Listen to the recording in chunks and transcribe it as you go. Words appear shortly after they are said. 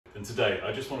and today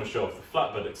I just want to show off the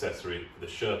flatbed accessory for the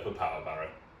Sherpa Power Barrow.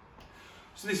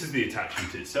 So this is the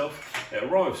attachment itself. It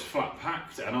arrives flat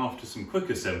packed, and after some quick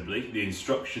assembly, the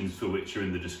instructions for which are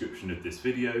in the description of this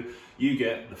video, you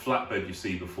get the flatbed you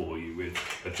see before you with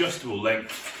adjustable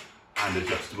length and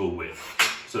adjustable width,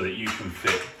 so that you can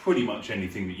fit pretty much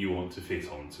anything that you want to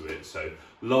fit onto it. So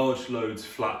large loads,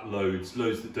 flat loads,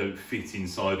 loads that don't fit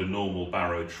inside a normal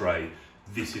barrow tray,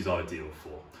 this is ideal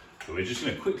for. So we're just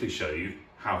going to quickly show you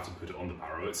how to put it on the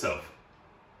barrow itself.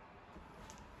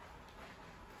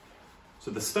 So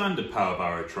the standard power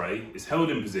barrow tray is held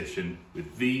in position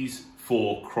with these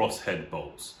 4 cross head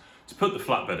bolts. To put the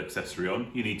flatbed accessory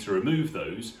on, you need to remove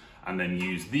those and then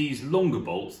use these longer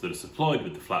bolts that are supplied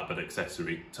with the flatbed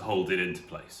accessory to hold it into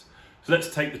place. So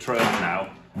let's take the tray off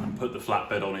now and put the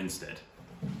flatbed on instead.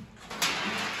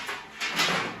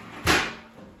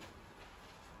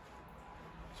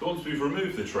 So once we've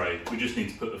removed the tray, we just need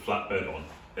to put the flatbed on.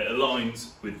 It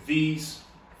aligns with these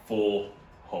 4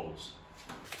 holes.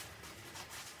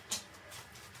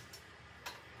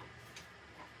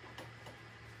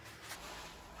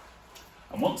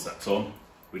 And once that's on,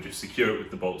 we just secure it with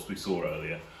the bolts we saw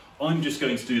earlier. I'm just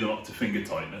going to do them up to finger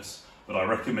tightness, but I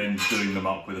recommend doing them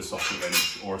up with a socket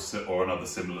wrench or another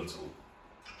similar tool.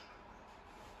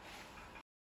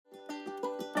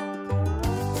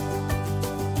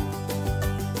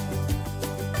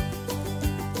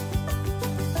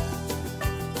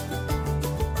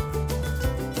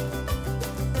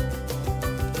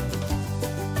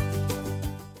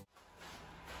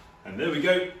 And there we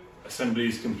go, assembly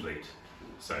is complete.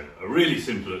 So a really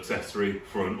simple accessory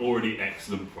for an already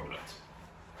excellent product.